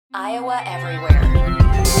Iowa Everywhere.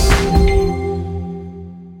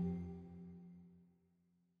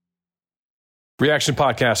 Reaction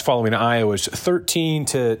podcast following Iowa's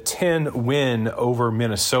 13-10 win over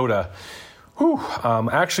Minnesota.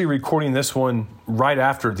 Actually recording this one right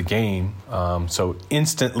after the game, so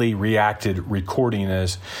instantly reacted recording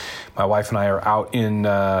as my wife and I are out in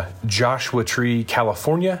Joshua Tree,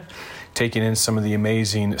 California, taking in some of the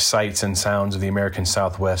amazing sights and sounds of the American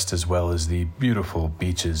Southwest, as well as the beautiful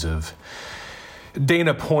beaches of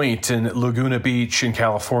Dana Point and Laguna Beach in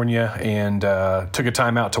California, and took a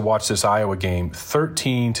time out to watch this Iowa game,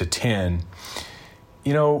 13-10.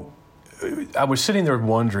 You know, I was sitting there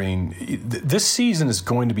wondering, this season is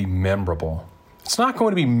going to be memorable. It's not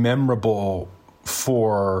going to be memorable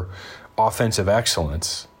for offensive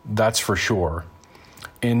excellence, that's for sure.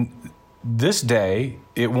 And this day,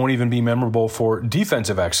 it won't even be memorable for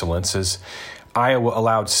defensive excellence, as Iowa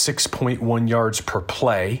allowed 6.1 yards per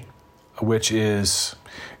play, which is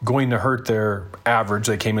going to hurt their average.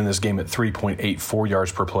 They came in this game at 3.84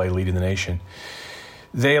 yards per play, leading the nation.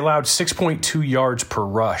 They allowed 6.2 yards per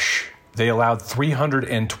rush. They allowed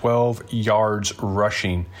 312 yards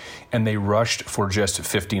rushing, and they rushed for just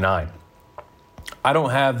 59. I don't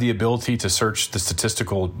have the ability to search the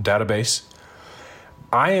statistical database.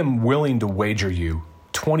 I am willing to wager you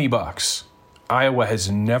 $20. Iowa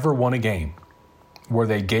has never won a game where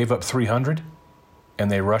they gave up 300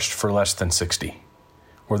 and they rushed for less than 60,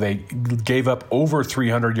 where they gave up over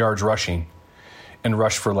 300 yards rushing and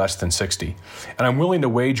rushed for less than 60. And I'm willing to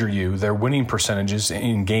wager you their winning percentages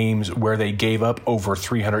in games where they gave up over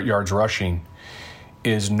 300 yards rushing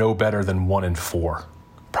is no better than 1 in 4.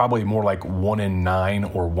 Probably more like 1 in 9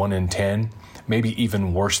 or 1 in 10, maybe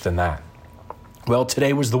even worse than that. Well,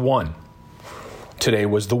 today was the one. Today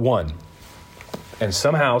was the one. And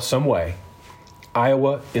somehow, some way,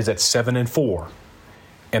 Iowa is at 7-4.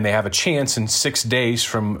 And they have a chance in 6 days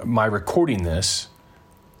from my recording this,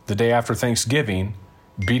 the day after Thanksgiving,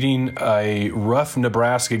 beating a rough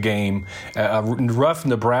Nebraska team at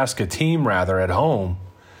home.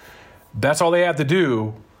 That's all they have to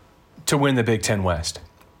do to win the Big Ten West.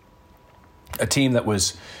 A team that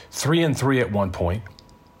was 3-3 at one point.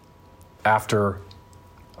 After,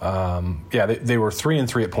 they were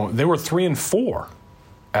 3-3 at point. They were 3-4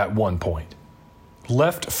 at one point.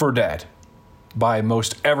 Left for dead by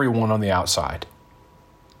most everyone on the outside.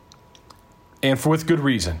 And with good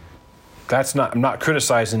reason. I'm not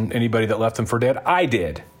criticizing anybody that left them for dead. I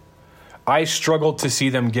did. I struggled to see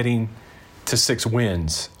them getting to 6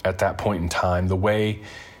 wins at that point in time. The way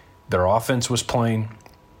their offense was playing,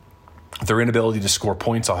 their inability to score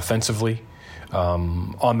points offensively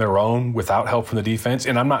on their own without help from the defense.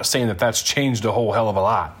 And I'm not saying that that's changed a whole hell of a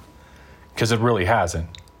lot, because it really hasn't.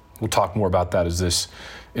 We'll talk more about that as this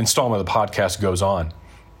installment of the podcast goes on.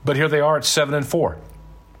 But here they are at 7-4.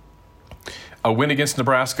 A win against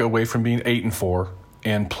Nebraska away from being 8-4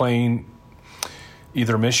 and playing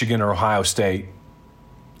either Michigan or Ohio State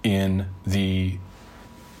in the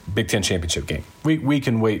Big Ten championship game. We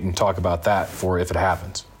can wait and talk about that for if it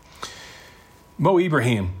happens. Mo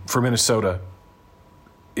Ibrahim for Minnesota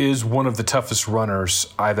is one of the toughest runners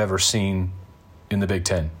I've ever seen in the Big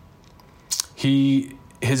Ten.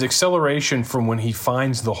 His acceleration from when he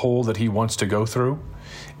finds the hole that he wants to go through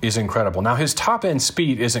is incredible. Now, his top-end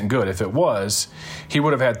speed isn't good. If it was, he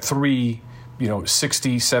would have had 3,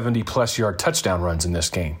 60, 70-plus yard touchdown runs in this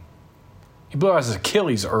game. He blew out his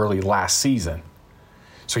Achilles early last season.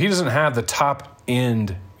 So he doesn't have the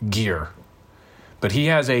top-end gear. But he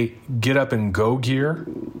has a get-up-and-go gear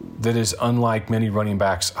that is unlike many running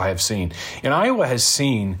backs I have seen. And Iowa has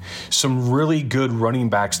seen some really good running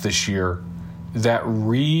backs this year that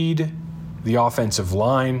read the offensive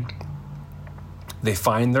line. They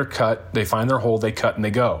find their cut, they find their hole, they cut, and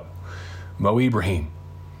they go. Mo Ibrahim,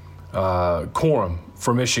 Corum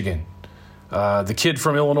from Michigan, the kid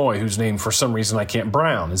from Illinois whose name for some reason I can't,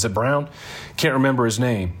 Brown. Is it Brown? Can't remember his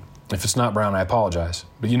name. If it's not Brown, I apologize.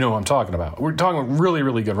 But you know who I'm talking about. We're talking really,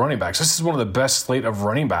 really good running backs. This is one of the best slate of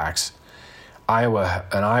running backs an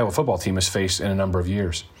Iowa football team has faced in a number of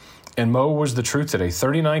years. And Mo was the truth today.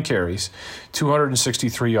 39 carries,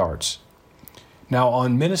 263 yards. Now,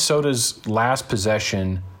 on Minnesota's last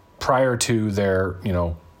possession prior to their,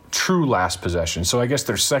 true last possession, so I guess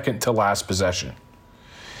their second to last possession,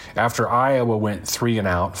 after Iowa went 3 and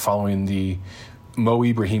out following the Mo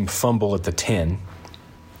Ibrahim fumble at the 10,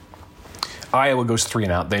 Iowa goes 3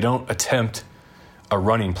 and out. They don't attempt a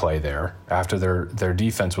running play there after their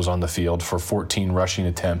defense was on the field for 14 rushing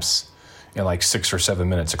attempts in like 6 or 7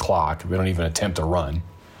 minutes a clock. We don't even attempt a run.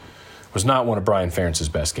 It was not one of Brian Ferentz's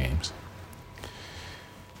best games.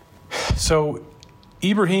 So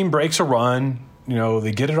Ibrahim breaks a run.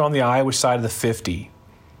 They get it on the Iowa side of the 50.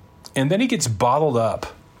 And then he gets bottled up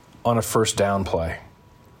on a first down play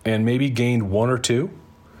and maybe gained 1 or 2.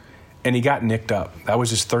 And he got nicked up. That was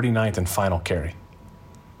his 39th and final carry.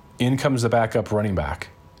 In comes the backup running back.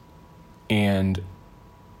 And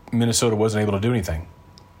Minnesota wasn't able to do anything.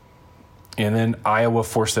 And then Iowa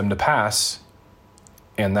forced them to pass.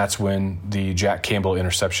 And that's when the Jack Campbell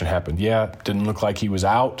interception happened. Yeah, didn't look like he was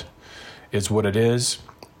out. It's what it is.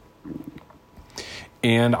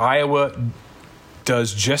 And Iowa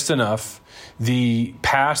does just enough. The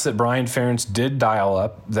pass that Brian Ferentz did dial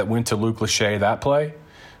up that went to Luke Lachey, that play,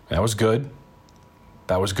 that was good.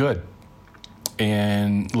 That was good.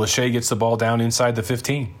 And Lachey gets the ball down inside the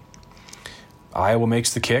 15. Iowa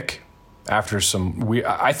makes the kick after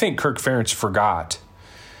I think Kirk Ferentz forgot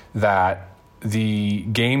that the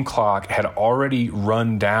game clock had already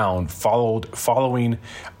run down following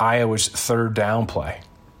Iowa's third down play.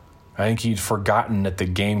 I think he'd forgotten that the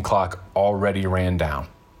game clock already ran down.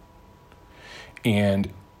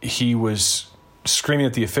 And he was screaming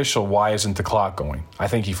at the official, why isn't the clock going? I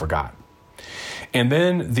think he forgot. And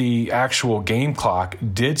then the actual game clock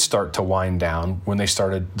did start to wind down when they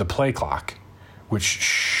started the play clock, which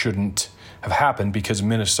shouldn't have happened because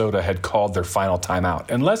Minnesota had called their final timeout.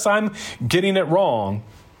 Unless I'm getting it wrong,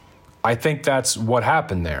 I think that's what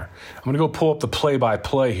happened there. I'm going to go pull up the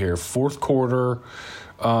play-by-play here. Fourth quarter,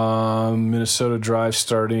 Minnesota drive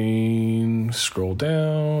starting, scroll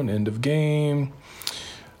down, end of game.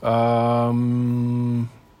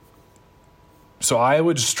 So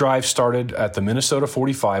Iowa's drive started at the Minnesota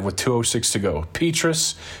 45 with 2:06 to go.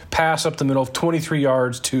 Petrus pass up the middle, 23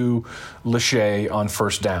 yards to Lachey on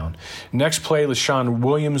first down. Next play, LaShawn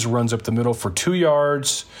Williams runs up the middle for 2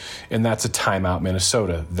 yards, and that's a timeout,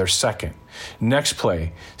 Minnesota. They're second. Next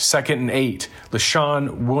play, 2nd and 8.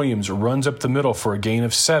 LaShawn Williams runs up the middle for a gain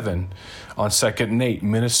of 7 on 2nd and 8.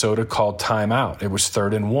 Minnesota called timeout. It was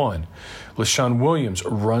 3rd and 1. LaShawn Williams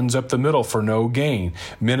runs up the middle for no gain.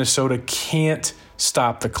 Minnesota can't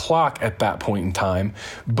stop the clock at that point in time,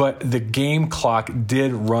 but the game clock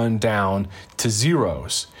did run down to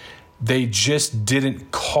zeros. They just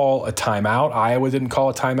didn't call a timeout. Iowa didn't call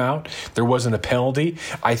a timeout. There wasn't a penalty.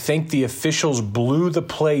 I think the officials blew the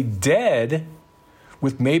play dead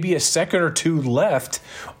with maybe a second or two left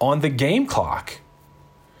on the game clock.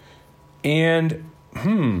 And,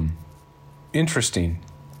 interesting.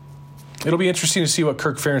 It'll be interesting to see what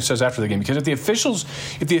Kirk Ferentz says after the game, because if the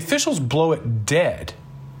officials blow it dead,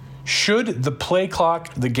 should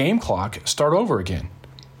the game clock start over again?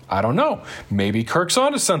 I don't know. Maybe Kirk's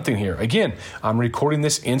onto something here. Again, I'm recording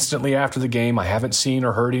this instantly after the game. I haven't seen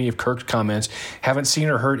or heard any of Kirk's comments. Haven't seen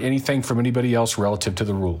or heard anything from anybody else relative to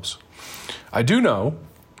the rules. I do know,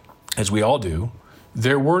 as we all do,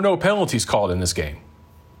 there were no penalties called in this game.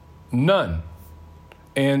 None.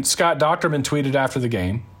 And Scott Docterman tweeted after the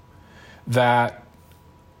game that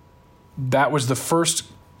was the first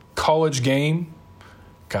college game.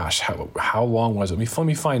 Gosh, how long was it? Let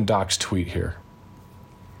me find Doc's tweet here.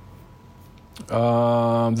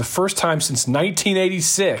 The first time since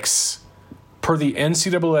 1986, per the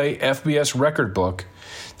NCAA FBS record book,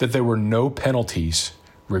 that there were no penalties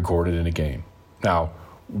recorded in a game. Now,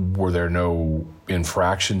 were there no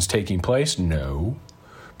infractions taking place? No,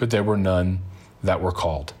 but there were none that were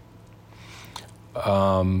called.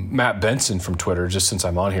 Matt Benson from Twitter, just since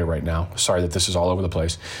I'm on here right now, sorry that this is all over the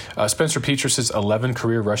place. Spencer Petrus's 11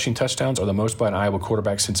 career rushing touchdowns are the most by an Iowa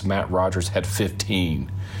quarterback since Matt Rogers had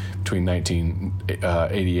 15 between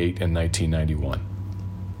 1988 and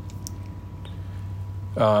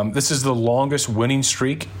 1991. This is the longest winning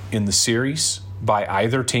streak in the series by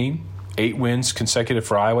either team. 8 wins consecutive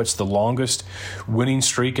for Iowa. It's the longest winning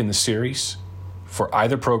streak in the series for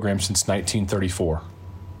either program since 1934.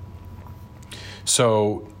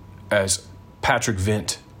 So, as Patrick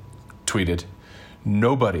Vint tweeted,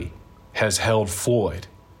 nobody has held Floyd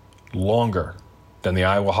longer than the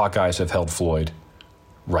Iowa Hawkeyes have held Floyd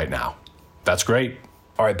right now. That's great.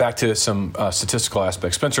 All right, back to some statistical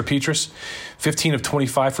aspects. Spencer Petrus, 15 of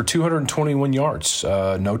 25 for 221 yards.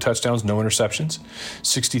 No touchdowns, no interceptions.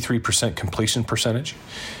 63% completion percentage.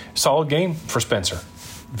 Solid game for Spencer.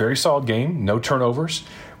 Very solid game. No turnovers.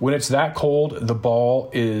 When it's that cold, the ball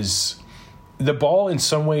in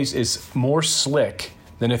some ways is more slick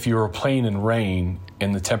than if you were playing in rain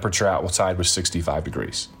and the temperature outside was 65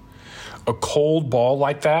 degrees. A cold ball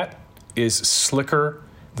like that is slicker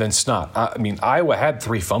than snot. I mean, Iowa had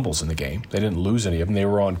 3 fumbles in the game. They didn't lose any of them. They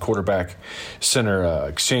were on quarterback center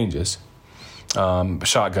exchanges,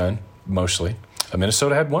 shotgun mostly.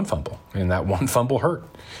 Minnesota had one fumble, and that one fumble hurt.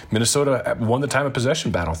 Minnesota won the time of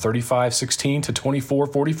possession battle, 35-16 to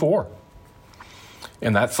 24-44.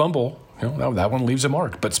 And that fumble, that one leaves a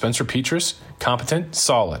mark. But Spencer Petras, competent,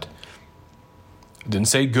 solid. Didn't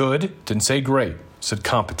say good, didn't say great. Said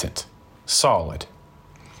competent, solid.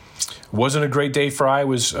 Wasn't a great day for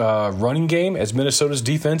Iowa's running game, as Minnesota's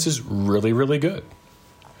defense is really, really good.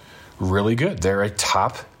 Really good. They're a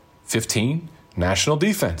top 15 national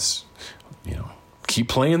defense. Keep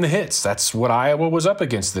playing the hits. That's what Iowa was up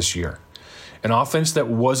against this year. An offense that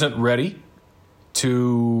wasn't ready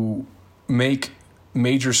to make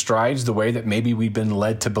major strides the way that maybe we've been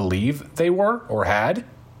led to believe they were or had.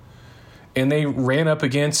 And they ran up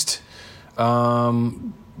against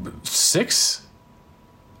 6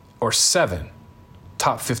 or 7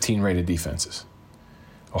 top 15 rated defenses.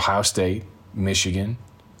 Ohio State, Michigan,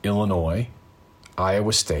 Illinois,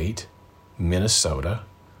 Iowa State, Minnesota.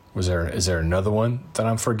 Is there another one that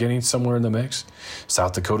I'm forgetting somewhere in the mix?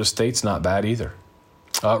 South Dakota State's not bad either.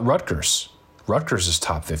 Rutgers. Rutgers is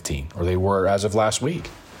top 15, or they were as of last week.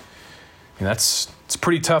 And it's a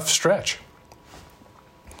pretty tough stretch.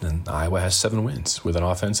 And Iowa has 7 wins with an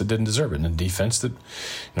offense that didn't deserve it, and a defense that,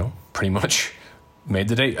 pretty much made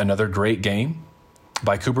the day. Another great game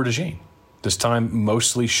by Cooper DeJean. This time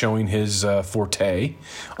mostly showing his forte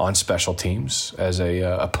on special teams as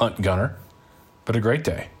a punt gunner, but a great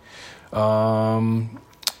day. Caleb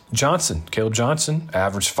Johnson,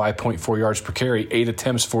 averaged 5.4 yards per carry, 8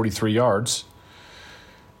 attempts, 43 yards.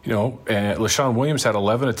 And LaShawn Williams had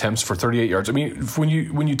 11 attempts for 38 yards. I mean,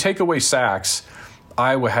 when you take away sacks,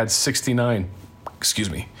 Iowa had 69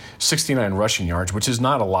 rushing yards, which is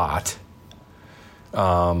not a lot.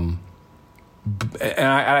 And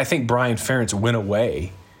I think Brian Ferentz went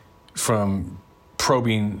away from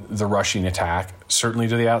probing the rushing attack, certainly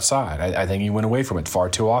to the outside. I think he went away from it far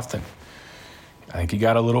too often. I think he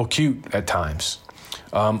got a little cute at times.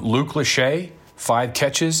 Luke Lachey, 5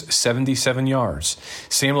 catches, 77 yards.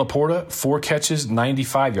 Sam Laporta, 4 catches,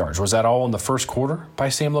 95 yards. Was that all in the first quarter by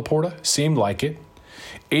Sam Laporta? Seemed like it.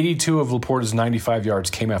 82 of Laporta's 95 yards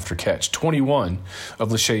came after catch. 21 of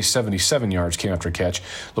Lachey's 77 yards came after catch.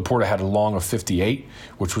 Laporta had a long of 58,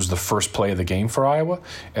 which was the first play of the game for Iowa.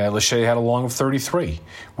 Lachey had a long of 33,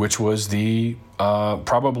 which was the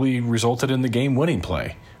probably resulted in the game-winning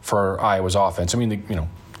play for Iowa's offense. I mean,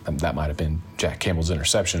 that might have been Jack Campbell's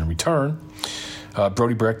interception in return.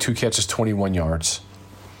 Brody Breck, 2 catches, 21 yards.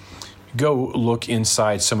 Go look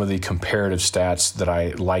inside some of the comparative stats that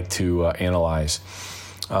I like to analyze.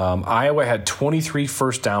 Iowa had 23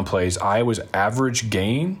 first down plays. Iowa's average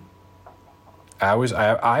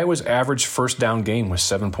first down gain was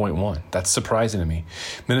 7.1. That's surprising to me.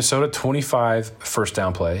 Minnesota, 25 first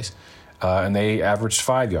down plays, and they averaged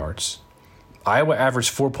 5 yards. Iowa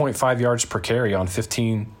averaged 4.5 yards per carry on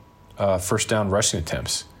 15 first down rushing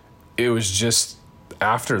attempts. It was just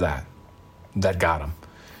after that got them.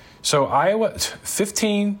 So Iowa,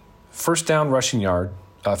 15 first down rushing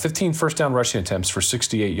attempts for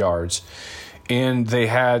 68 yards, and they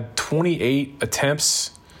had 28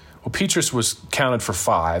 attempts. Well, Petras was counted for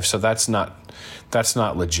 5, so that's not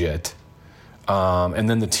legit. And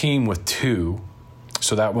then the team with 2,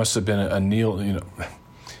 so that must have been a kneel.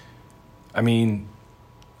 I mean,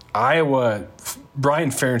 Iowa.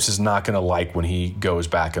 Brian Ferentz is not going to like when he goes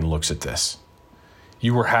back and looks at this.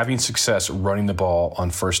 You were having success running the ball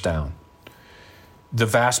on first down. The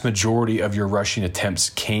vast majority of your rushing attempts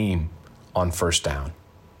came on first down.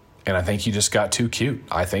 And I think you just got too cute.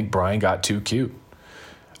 I think Brian got too cute.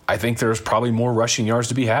 I think there's probably more rushing yards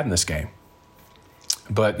to be had in this game.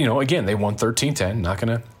 But, again, they won 13-10. Not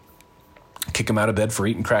going to kick them out of bed for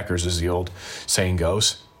eating crackers, as the old saying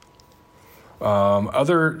goes. Let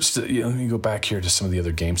me go back here to some of the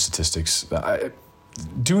other game statistics.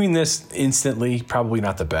 Doing this instantly, probably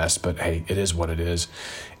not the best, but hey, it is what it is.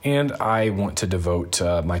 And I want to devote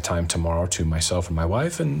my time tomorrow to myself and my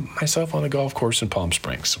wife and myself on a golf course in Palm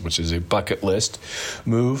Springs, which is a bucket list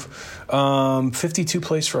move. 52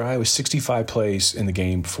 plays for Iowa, 65 plays in the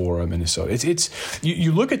game for Minnesota.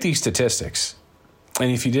 You look at these statistics,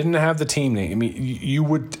 and if you didn't have the team name, I mean, you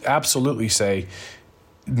would absolutely say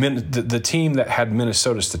the team that had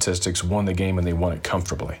Minnesota statistics won the game, and they won it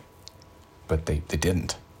comfortably. But they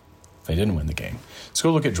didn't. They didn't win the game. Let's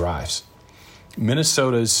go look at drives.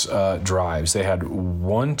 Minnesota's drives, they had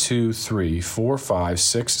 9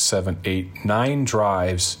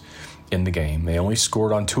 drives in the game. They only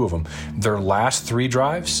scored on 2 of them. Their last 3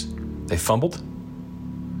 drives, they fumbled,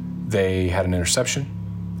 they had an interception,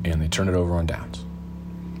 and they turned it over on downs.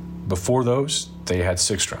 Before those, they had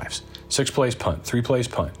 6 drives. 6 plays punt, 3 plays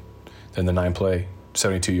punt, then the 9-play,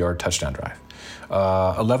 72-yard touchdown drive.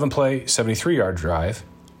 11 play, 73-yard drive,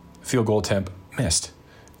 field goal attempt, missed.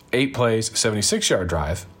 8 plays, 76-yard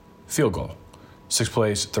drive, field goal. 6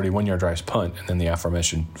 plays, 31-yard drives, punt, and then the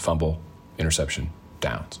aforementioned fumble, interception,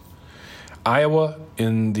 downs. Iowa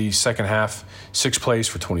in the second half, 6 plays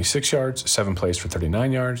for 26 yards, 7 plays for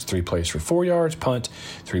 39 yards, 3 plays for 4 yards, punt,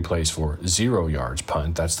 3 plays for 0 yards,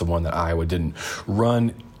 punt. That's the one that Iowa didn't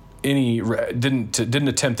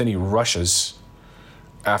attempt any rushes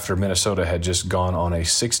after Minnesota had just gone on a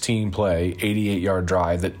 16-play, 88-yard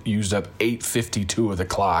drive that used up 8:52 of the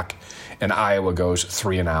clock, and Iowa goes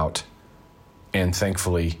 3 and out. And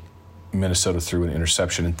thankfully, Minnesota threw an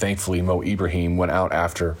interception, and thankfully Mo Ibrahim went out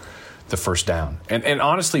after the first down. And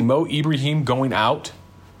honestly, Mo Ibrahim going out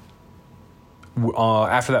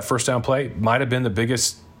after that first down play might have been the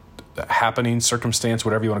biggest happening circumstance,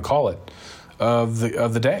 whatever you want to call it, of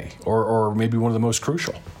the day, or maybe one of the most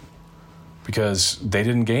crucial, because they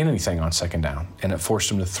didn't gain anything on second down, and it forced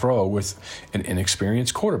them to throw with an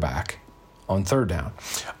inexperienced quarterback on third down.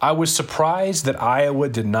 I was surprised that Iowa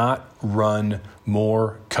did not run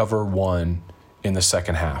more cover one in the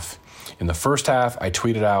second half. In the first half, I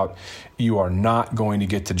tweeted out, you are not going to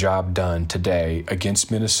get the job done today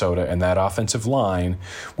against Minnesota and that offensive line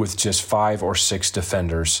with just 5 or 6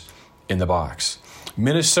 defenders in the box.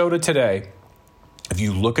 Minnesota today, if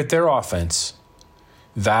you look at their offense,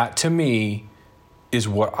 that to me is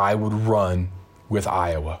what I would run with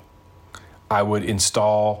Iowa. I would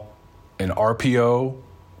install an RPO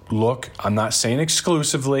look. I'm not saying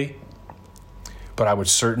exclusively, but I would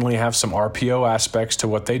certainly have some RPO aspects to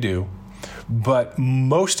what they do. But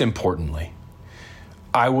most importantly,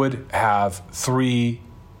 I would have 3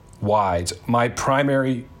 wides. My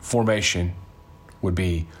primary formation would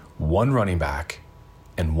be 1 running back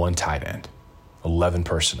and 1 tight end, 11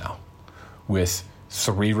 personnel, with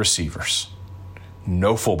 3 receivers,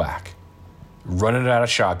 no fullback, running it out of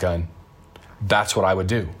shotgun. That's what I would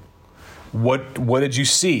do. What did you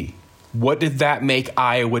see? What did that make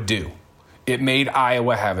Iowa do? It made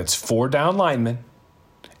Iowa have its 4 down linemen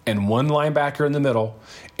and 1 linebacker in the middle,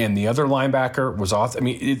 and the other linebacker was off.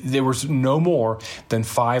 There was no more than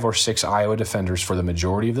 5 or 6 Iowa defenders for the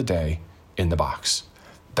majority of the day in the box.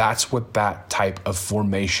 That's what that type of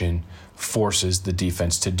formation forces the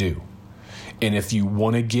defense to do. And if you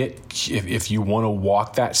want to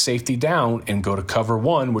walk that safety down and go to cover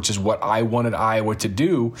one, which is what I wanted Iowa to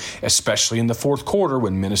do, especially in the fourth quarter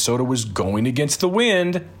when Minnesota was going against the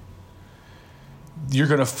wind, you're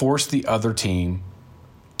going to force the other team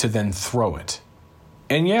to then throw it.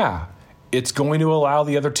 And yeah, it's going to allow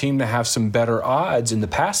the other team to have some better odds in the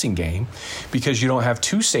passing game because you don't have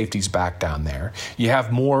 2 safeties back down there. You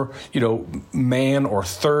have more, man or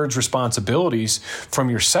thirds responsibilities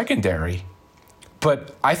from your secondary.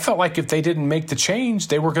 But I felt like if they didn't make the change,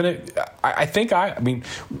 they were going to,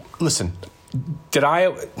 listen,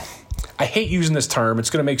 I hate using this term.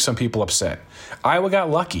 It's going to make some people upset. Iowa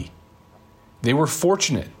got lucky. They were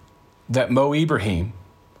fortunate that Mo Ibrahim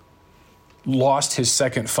lost his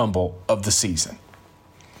second fumble of the season.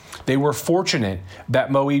 They were fortunate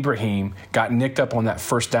that Mo Ibrahim got nicked up on that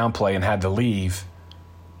first down play and had to leave.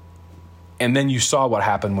 And then you saw what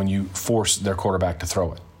happened when you forced their quarterback to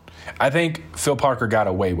throw it. I think Phil Parker got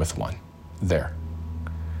away with one there.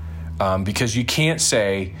 Because you can't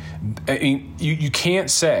say you can't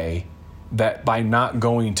say that by not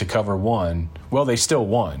going to cover one, well, they still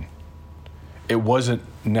won. It wasn't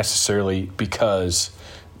necessarily because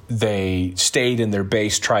they stayed in their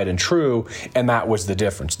base, tried and true, and that was the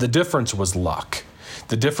difference. The difference was luck.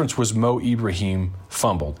 The difference was Mo Ibrahim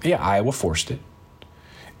fumbled. Yeah, Iowa forced it.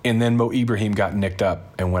 And then Mo Ibrahim got nicked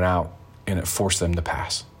up and went out, and it forced them to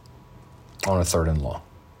pass on a 3rd and long.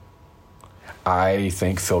 I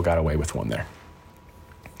think Phil got away with one there.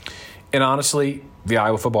 And honestly, the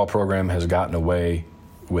Iowa football program has gotten away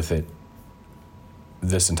with it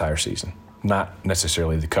this entire season. Not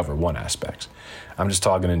necessarily the cover one aspects. I'm just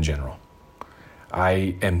talking in general.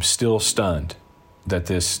 I am still stunned that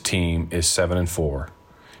this team is 7-4.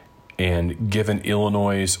 And given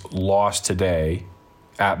Illinois' loss today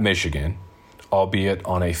at Michigan, albeit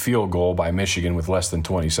on a field goal by Michigan with less than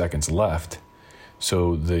 20 seconds left,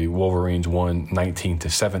 so the Wolverines won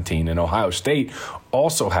 19-17, and Ohio State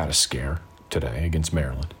also had a scare today against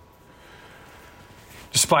Maryland.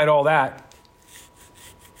 Despite all that,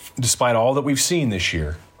 despite all that we've seen this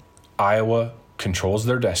year, Iowa controls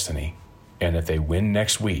their destiny, and if they win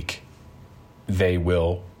next week, they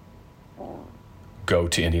will go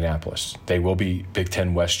to Indianapolis. They will be Big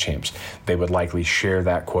Ten West champs. They would likely share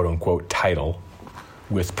that quote-unquote title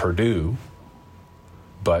with Purdue,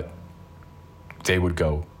 but they would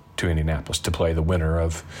go to Indianapolis to play the winner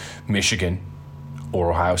of Michigan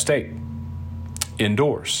or Ohio State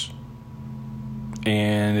indoors.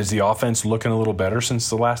 And is the offense looking a little better since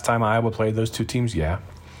the last time Iowa played those two teams? Yeah.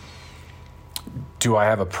 Do I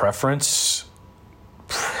have a preference?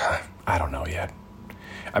 I don't know yet.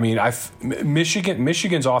 I mean,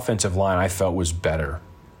 Michigan's offensive line I felt was better.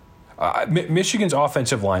 Michigan's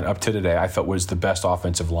offensive line up to today I felt was the best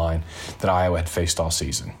offensive line that Iowa had faced all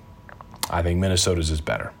season. I think Minnesota's is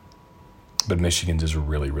better, but Michigan's is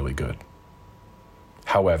really, really good.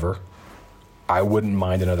 However, I wouldn't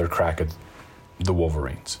mind another crack at the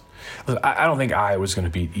Wolverines. I don't think Iowa's going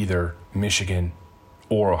to beat either Michigan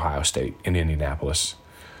or Ohio State in Indianapolis.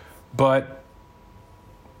 But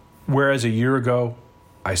whereas a year ago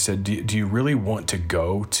I said, do you really want to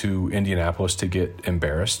go to Indianapolis to get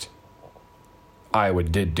embarrassed? Iowa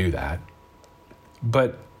did do that.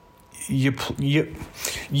 But you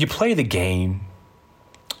play the game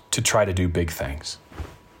to try to do big things.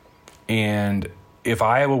 And if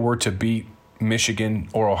Iowa were to beat Michigan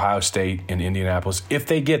or Ohio State in Indianapolis, if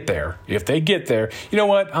they get there, you know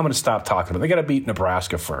what? I'm going to stop talking about it. They got to beat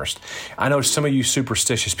Nebraska first. I know some of you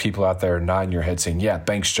superstitious people out there are nodding your head saying, yeah,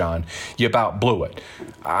 thanks, John. You about blew it.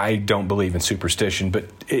 I don't believe in superstition, but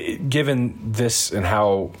given this and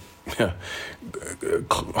how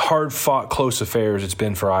hard-fought, close affairs it's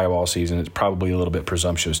been for Iowa all season, it's probably a little bit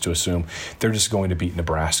presumptuous to assume they're just going to beat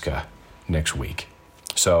Nebraska next week.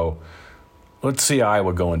 So let's see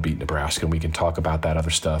Iowa go and beat Nebraska, and we can talk about that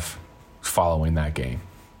other stuff following that game.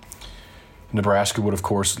 Nebraska would, of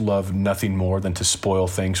course, love nothing more than to spoil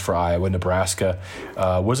things for Iowa. Nebraska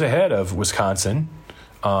was ahead of Wisconsin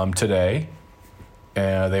today.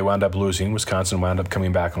 They wound up losing. Wisconsin wound up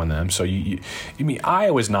coming back on them. So you mean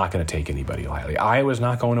Iowa's not going to take anybody lightly. Iowa's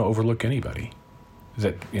not going to overlook anybody.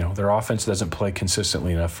 Their offense doesn't play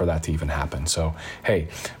consistently enough for that to even happen. So, hey,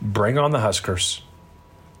 bring on the Huskers.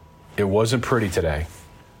 It wasn't pretty today,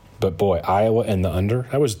 but boy, Iowa and the under,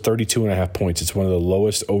 that was 32.5 points. It's one of the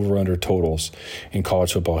lowest over-under totals in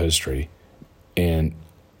college football history, and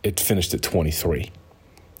it finished at 23.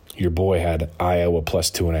 Your boy had Iowa plus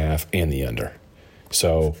 2.5 and the under.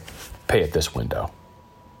 So pay it this window.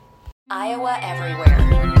 Iowa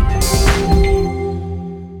everywhere.